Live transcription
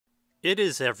It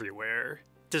is everywhere.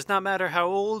 Does not matter how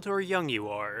old or young you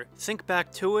are, think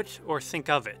back to it or think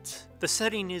of it. The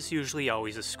setting is usually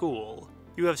always a school.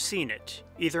 You have seen it,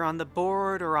 either on the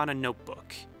board or on a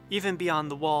notebook. Even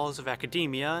beyond the walls of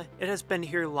academia, it has been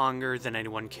here longer than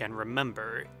anyone can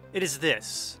remember. It is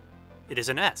this. It is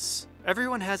an S.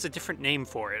 Everyone has a different name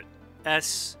for it.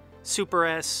 S, Super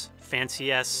S,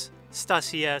 Fancy S,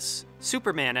 Stussy S,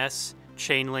 Superman S,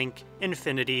 Chainlink,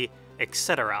 Infinity,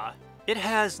 etc. It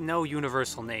has no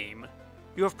universal name.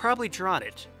 You have probably drawn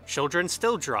it, children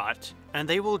still draw it, and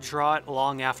they will draw it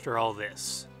long after all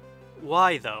this.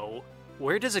 Why though?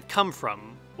 Where does it come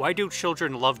from? Why do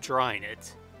children love drawing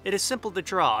it? It is simple to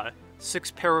draw,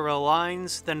 6 parallel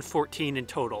lines, then 14 in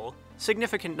total.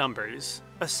 Significant numbers,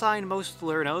 a sign most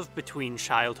learn of between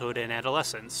childhood and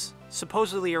adolescence,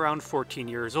 supposedly around 14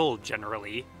 years old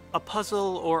generally, a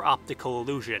puzzle or optical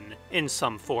illusion, in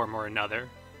some form or another.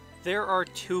 There are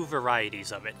 2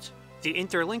 varieties of it, the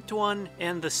interlinked one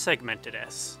and the segmented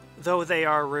S, though they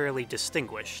are rarely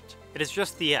distinguished. It is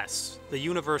just the S, the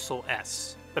universal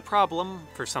S. The problem,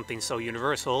 for something so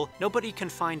universal, nobody can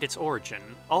find its origin.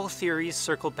 All theories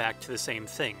circle back to the same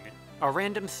thing. A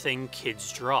random thing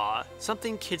kids draw,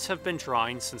 something kids have been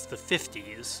drawing since the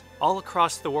 50s, all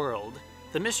across the world.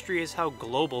 The mystery is how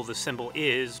global the symbol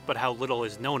is, but how little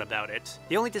is known about it.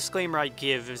 The only disclaimer I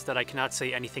give is that I cannot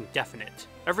say anything definite.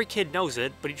 Every kid knows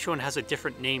it, but each one has a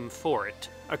different name for it,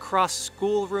 across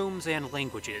schoolrooms and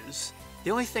languages.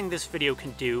 The only thing this video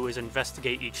can do is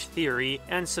investigate each theory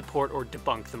and support or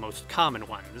debunk the most common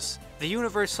ones. The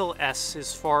universal S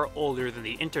is far older than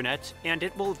the internet, and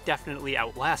it will definitely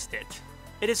outlast it.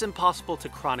 It is impossible to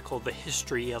chronicle the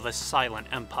history of a silent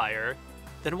empire.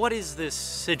 Then what is this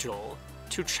sigil?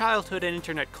 To childhood and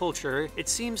internet culture, it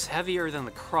seems heavier than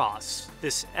the cross,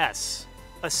 this S.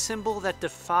 A symbol that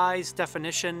defies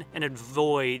definition and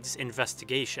avoids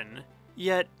investigation.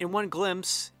 Yet, in one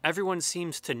glimpse, everyone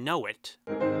seems to know it.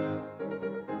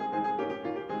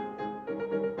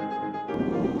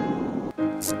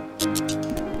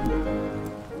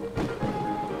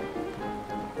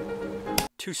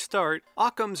 To start,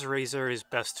 Occam's razor is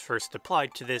best first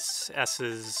applied to this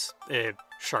S's,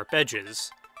 sharp edges.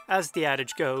 As the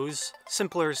adage goes,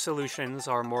 simpler solutions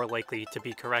are more likely to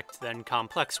be correct than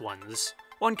complex ones.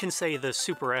 One can say the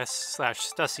Super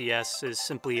S/Stussy S is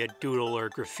simply a doodle or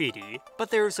graffiti, but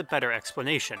there is a better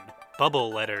explanation.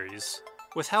 Bubble letters.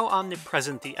 With how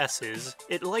omnipresent the S is,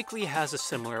 it likely has a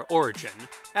similar origin.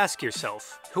 Ask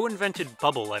yourself, who invented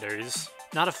bubble letters?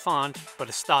 Not a font, but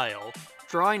a style.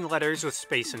 Drawing letters with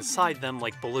space inside them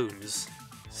like balloons.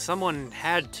 Someone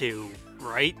had to,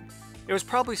 right? It was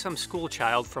probably some school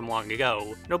child from long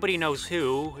ago. Nobody knows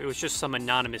who, it was just some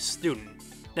anonymous student.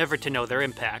 Never to know their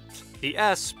impact. The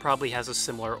S probably has a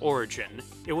similar origin.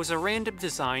 It was a random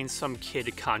design some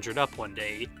kid conjured up one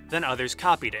day, then others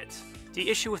copied it. The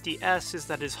issue with the S is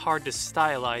that it is hard to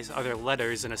stylize other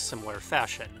letters in a similar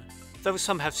fashion, though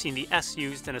some have seen the S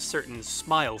used in a certain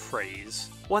smile phrase,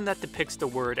 one that depicts the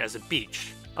word as a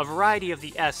beach. A variety of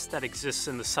the S that exists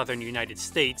in the southern United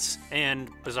States, and,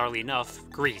 bizarrely enough,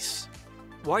 Greece.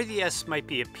 Why the S might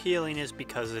be appealing is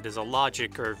because it is a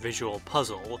logic or visual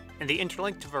puzzle, and the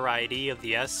interlinked variety of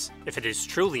the S, if it is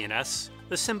truly an S,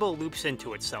 the symbol loops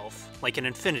into itself, like an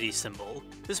infinity symbol.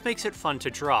 This makes it fun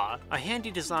to draw, a handy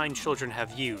design children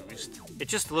have used. It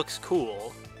just looks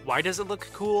cool. Why does it look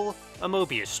cool? A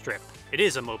Mobius strip. It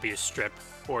is a Mobius strip,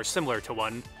 or similar to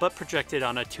one, but projected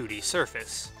on a 2D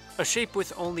surface. A shape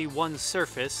with only one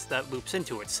surface that loops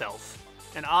into itself.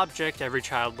 An object every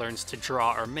child learns to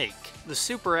draw or make. The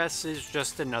Super S is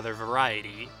just another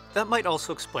variety. That might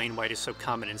also explain why it is so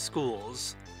common in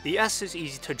schools. The S is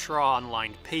easy to draw on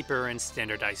lined paper and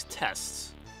standardized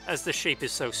tests. As the shape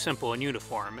is so simple and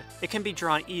uniform, it can be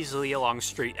drawn easily along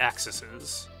straight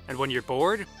axes. And when you're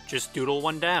bored, just doodle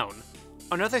one down.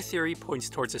 Another theory points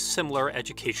towards a similar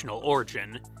educational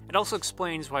origin. It also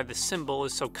explains why the symbol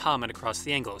is so common across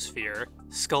the Anglosphere.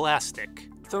 Scholastic.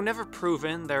 Though never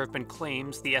proven, there have been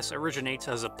claims the S originates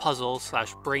as a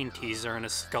puzzle/brain teaser in a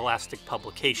scholastic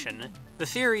publication. The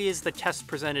theory is the test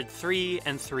presented 3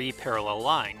 and 3 parallel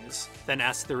lines, then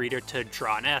asked the reader to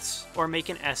draw an S, or make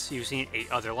an S using 8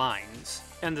 other lines,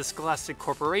 and the Scholastic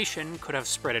Corporation could have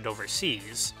spread it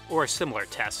overseas, or a similar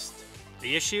test.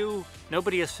 The issue?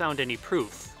 Nobody has found any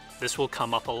proof. This will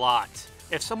come up a lot.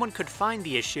 If someone could find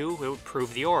the issue, it would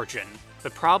prove the origin. The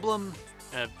problem?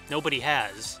 Nobody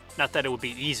has. Not that it would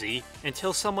be easy.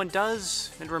 Until someone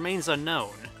does, it remains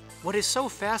unknown. What is so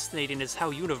fascinating is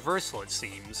how universal it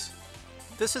seems.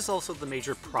 This is also the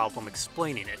major problem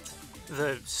explaining it.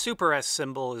 The Super S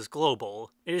symbol is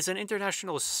global. It is an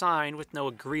international sign with no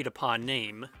agreed-upon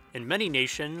name. In many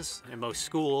nations, in most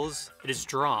schools, it is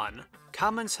drawn.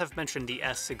 Comments have mentioned the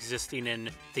S existing in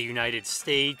the United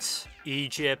States,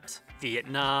 Egypt,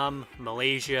 Vietnam,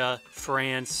 Malaysia,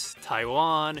 France,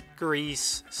 Taiwan,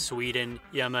 Greece, Sweden,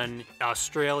 Yemen,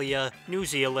 Australia, New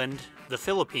Zealand, the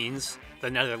Philippines, the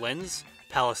Netherlands,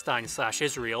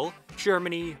 Palestine/Israel,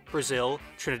 Germany, Brazil,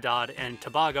 Trinidad and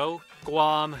Tobago,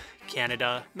 Guam,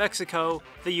 Canada, Mexico,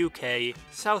 the UK,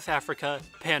 South Africa,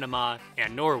 Panama,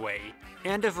 and Norway,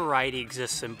 and a variety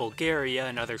exists in Bulgaria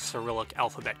and other Cyrillic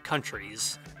alphabet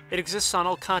countries. It exists on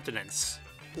all continents.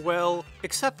 Well,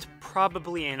 except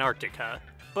probably Antarctica,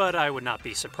 but I would not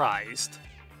be surprised.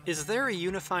 Is there a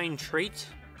unifying trait?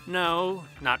 No,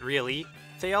 not really.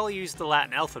 They all use the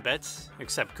Latin alphabet,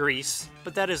 except Greece,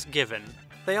 but that is given.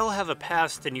 They all have a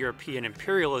past in European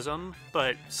imperialism,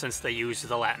 but since they use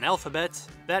the Latin alphabet,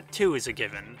 that too is a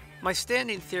given. My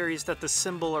standing theory is that the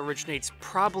symbol originates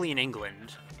probably in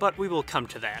England, but we will come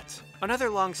to that.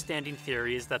 Another long-standing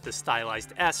theory is that the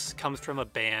stylized S comes from a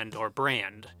band or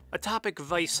brand, a topic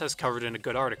Vice has covered in a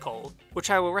good article, which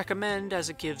I will recommend as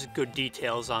it gives good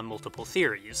details on multiple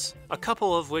theories, a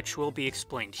couple of which will be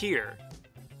explained here.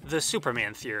 The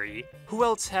Superman theory. Who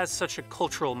else has such a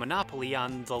cultural monopoly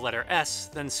on the letter S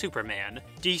than Superman,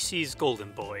 DC's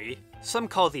Golden Boy? Some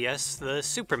call the S the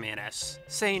Superman S,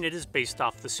 saying it is based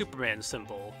off the Superman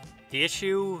symbol. The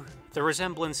issue? The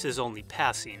resemblance is only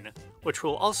passing, which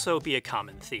will also be a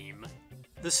common theme.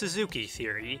 The Suzuki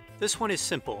theory. This one is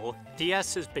simple. The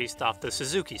S is based off the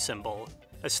Suzuki symbol,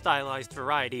 a stylized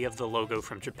variety of the logo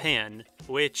from Japan,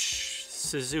 which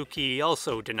Suzuki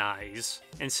also denies,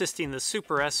 insisting the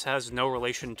Super S has no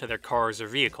relation to their cars or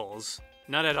vehicles.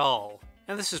 Not at all.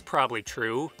 And this is probably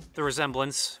true. The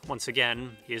resemblance, once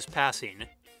again, is passing.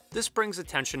 This brings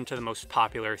attention to the most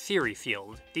popular theory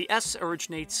field. The S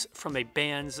originates from a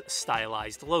band's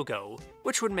stylized logo,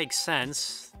 which would make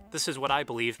sense. This is what I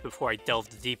believed before I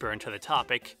delved deeper into the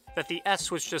topic, that the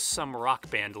S was just some rock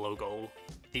band logo.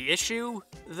 The issue?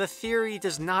 The theory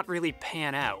does not really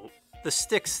pan out. The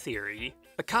Styx theory.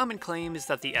 A common claim is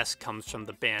that the S comes from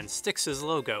the band Styx's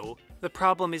logo. The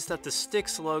problem is that the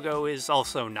Styx logo is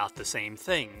also not the same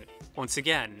thing. Once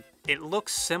again, it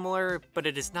looks similar, but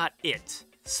it is not it.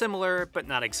 Similar, but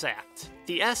not exact.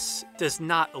 The S does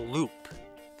not loop.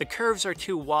 The curves are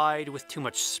too wide with too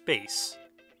much space.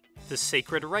 The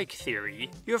Sacred Reich theory.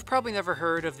 You have probably never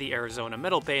heard of the Arizona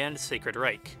metal band Sacred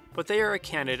Reich, but they are a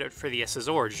candidate for the S's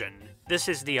origin. This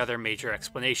is the other major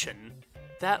explanation.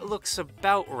 That looks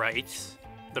about right.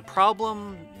 The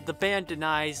problem? The band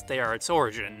denies they are its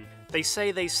origin. They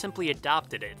say they simply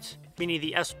adopted it, meaning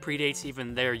the S predates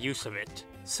even their use of it,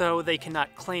 so they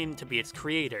cannot claim to be its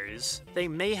creators. They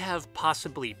may have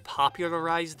possibly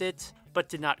popularized it, but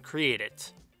did not create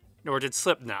it. Nor did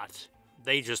Slipknot.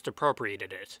 They just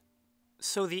appropriated it.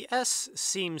 So the S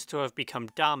seems to have become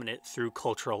dominant through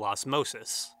cultural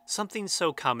osmosis. Something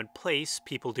so commonplace,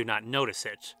 people do not notice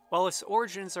it. While its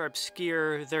origins are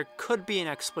obscure, there could be an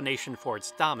explanation for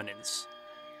its dominance.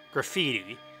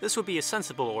 Graffiti. This would be a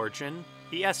sensible origin.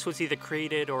 The S was either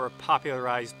created or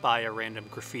popularized by a random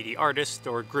graffiti artist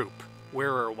or group.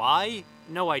 Where or why?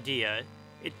 No idea.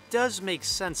 It does make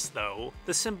sense though.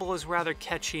 The symbol is rather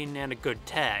catching and a good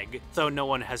tag, though no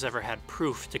one has ever had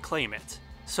proof to claim it.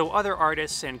 So other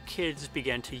artists and kids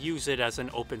began to use it as an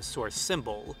open source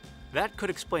symbol. That could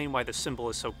explain why the symbol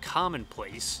is so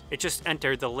commonplace. It just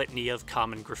entered the litany of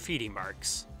common graffiti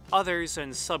marks. Others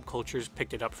and subcultures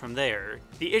picked it up from there.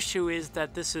 The issue is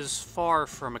that this is far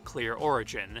from a clear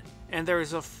origin, and there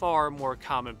is a far more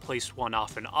commonplace one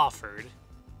often offered.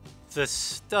 The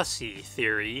Stussy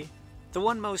theory, the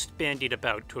one most bandied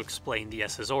about to explain the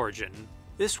S's origin.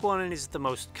 This one is the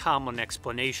most common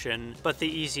explanation, but the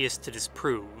easiest to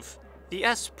disprove. The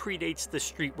S predates the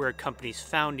streetwear company's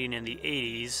founding in the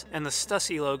 80s, and the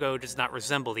Stussy logo does not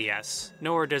resemble the S,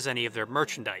 nor does any of their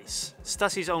merchandise.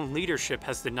 Stussy's own leadership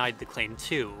has denied the claim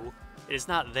too. It is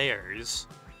not theirs.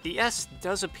 The S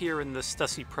does appear in the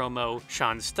Stussy promo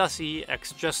Sean Stussy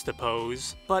x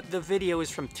Justapose, but the video is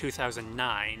from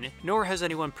 2009, nor has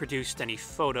anyone produced any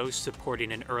photos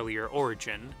supporting an earlier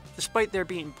origin, despite there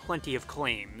being plenty of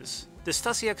claims. The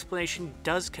Stussy explanation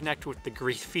does connect with the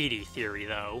graffiti theory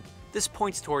though. This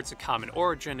points towards a common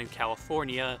origin in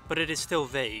California, but it is still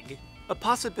vague. A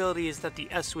possibility is that the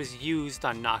S was used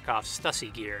on knockoff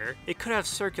Stussy gear. It could have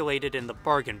circulated in the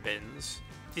bargain bins.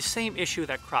 The same issue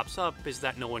that crops up is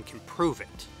that no one can prove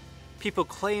it. People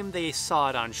claim they saw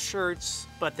it on shirts,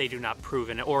 but they do not prove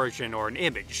an origin or an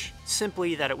image,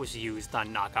 simply that it was used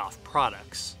on knockoff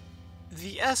products.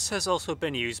 The S has also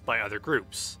been used by other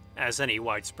groups. as any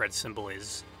widespread symbol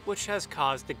is, which has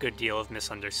caused a good deal of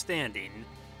misunderstanding.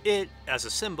 It, as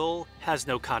a symbol, has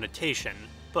no connotation,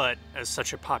 but as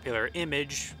such a popular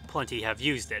image, plenty have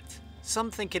used it.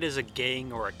 Some think it is a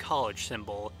gang or a college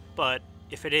symbol, but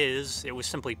if it is, it was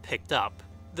simply picked up.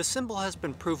 The symbol has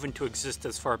been proven to exist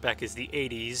as far back as the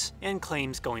 80s, and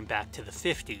claims going back to the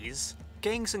 50s.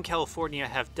 Gangs in California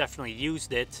have definitely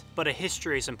used it, but a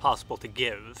history is impossible to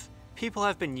give. People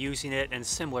have been using it and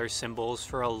similar symbols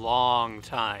for a long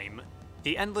time.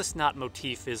 The endless knot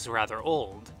motif is rather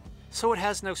old, so it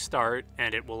has no start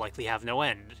and it will likely have no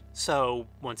end. So,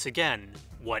 once again,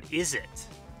 what is it?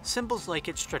 Symbols like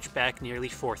it stretch back nearly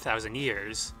 4,000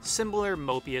 years. Similar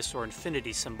Mobius or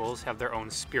infinity symbols have their own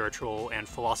spiritual and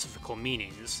philosophical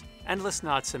meanings. Endless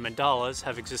knots and mandalas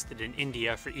have existed in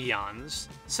India for eons.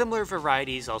 Similar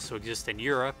varieties also exist in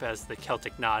Europe as the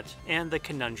Celtic knot and the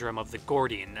conundrum of the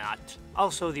Gordian knot.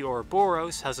 Also, the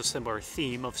Ouroboros has a similar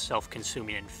theme of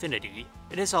self-consuming infinity.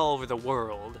 It is all over the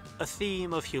world, a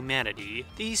theme of humanity.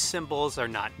 These symbols are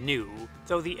not new,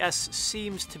 though the S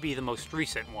seems to be the most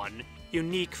recent one,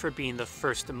 unique for being the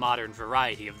first modern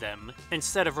variety of them.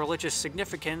 Instead of religious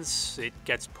significance, it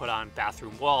gets put on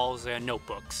bathroom walls and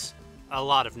notebooks. A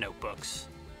lot of notebooks.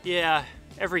 Yeah,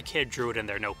 every kid drew it in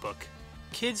their notebook.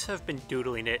 Kids have been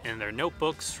doodling it in their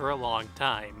notebooks for a long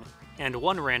time, and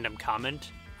one random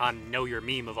comment, on Know Your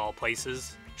Meme of all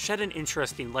places, shed an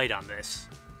interesting light on this.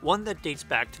 One that dates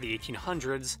back to the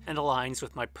 1800s and aligns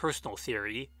with my personal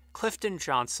theory. Clifton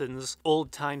Johnson's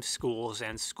Old Time Schools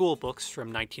and School Books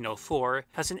from 1904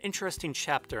 has an interesting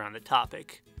chapter on the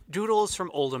topic. Doodles from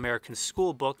old American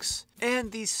school books, and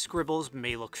these scribbles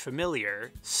may look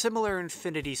familiar. Similar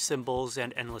infinity symbols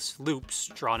and endless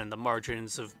loops drawn in the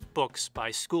margins of books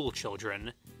by school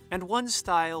children. And one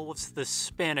style was the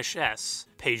Spanish S,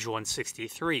 page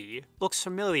 163. Looks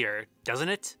familiar, doesn't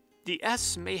it? The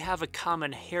S may have a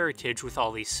common heritage with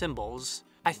all these symbols.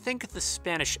 I think the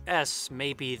Spanish S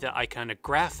may be the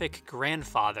iconographic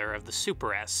grandfather of the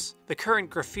Super S. The current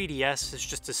graffiti S is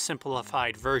just a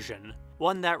simplified version,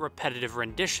 one that repetitive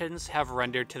renditions have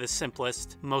rendered to the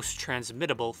simplest, most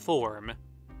transmittable form.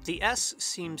 The S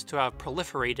seems to have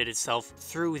proliferated itself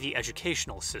through the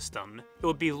educational system. It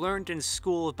would be learned in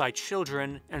school by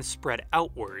children and spread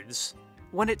outwards.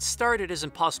 When it started is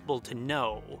impossible to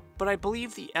know, but I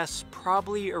believe the S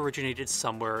probably originated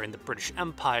somewhere in the British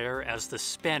Empire as the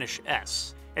Spanish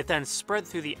S. It then spread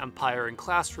through the empire in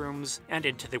classrooms and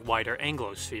into the wider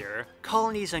Anglosphere,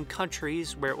 colonies and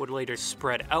countries where it would later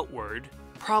spread outward,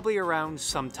 probably around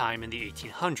sometime in the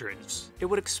 1800s. It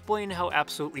would explain how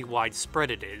absolutely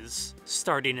widespread it is,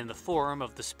 starting in the form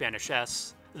of the Spanish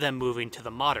S, then moving to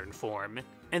the modern form.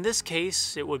 In this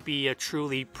case, it would be a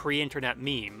truly pre-internet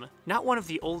meme. Not one of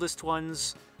the oldest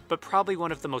ones, but probably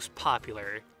one of the most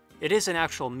popular. It is an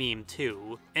actual meme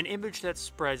too, an image that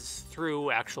spreads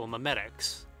through actual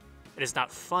memetics. It is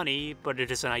not funny, but it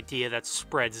is an idea that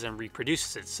spreads and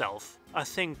reproduces itself. A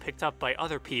thing picked up by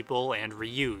other people and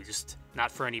reused.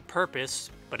 Not for any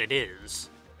purpose, but it is.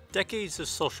 Decades of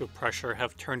social pressure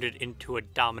have turned it into a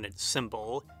dominant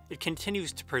symbol. It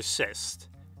continues to persist.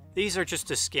 These are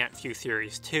just a scant few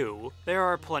theories too. There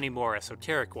are plenty more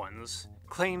esoteric ones.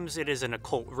 Claims it is an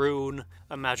occult rune,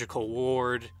 a magical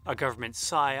ward, a government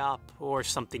psyop, or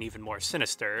something even more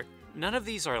sinister. None of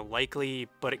these are likely,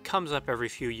 but it comes up every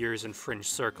few years in fringe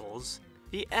circles.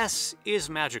 The S is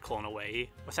magical in a way.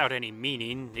 Without any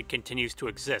meaning, it continues to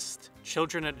exist.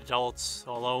 Children and adults,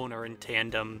 alone or in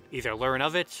tandem, either learn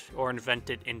of it or invent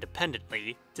it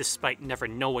independently, despite never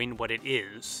knowing what it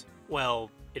is.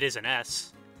 Well, it is an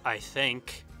S, I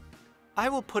think. I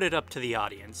will put it up to the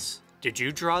audience. Did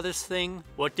you draw this thing?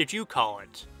 What did you call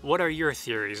it? What are your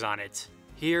theories on it?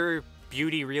 Here,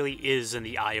 beauty really is in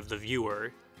the eye of the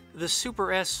viewer. The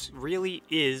Super S really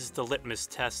is the litmus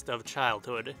test of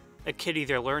childhood. A kid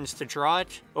either learns to draw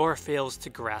it, or fails to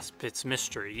grasp its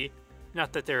mystery.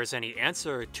 Not that there is any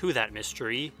answer to that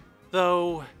mystery,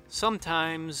 though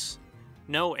sometimes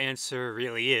no answer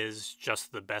really is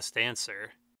just the best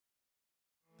answer.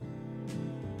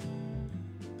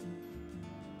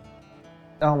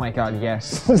 Oh my god,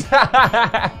 yes.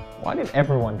 Why did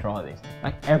everyone draw these?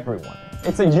 Like, everyone.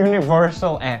 It's a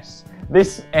universal S.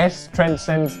 This S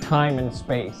transcends time and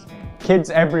space.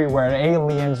 Kids everywhere,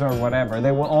 aliens or whatever,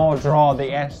 they will all draw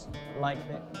the S like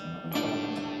this.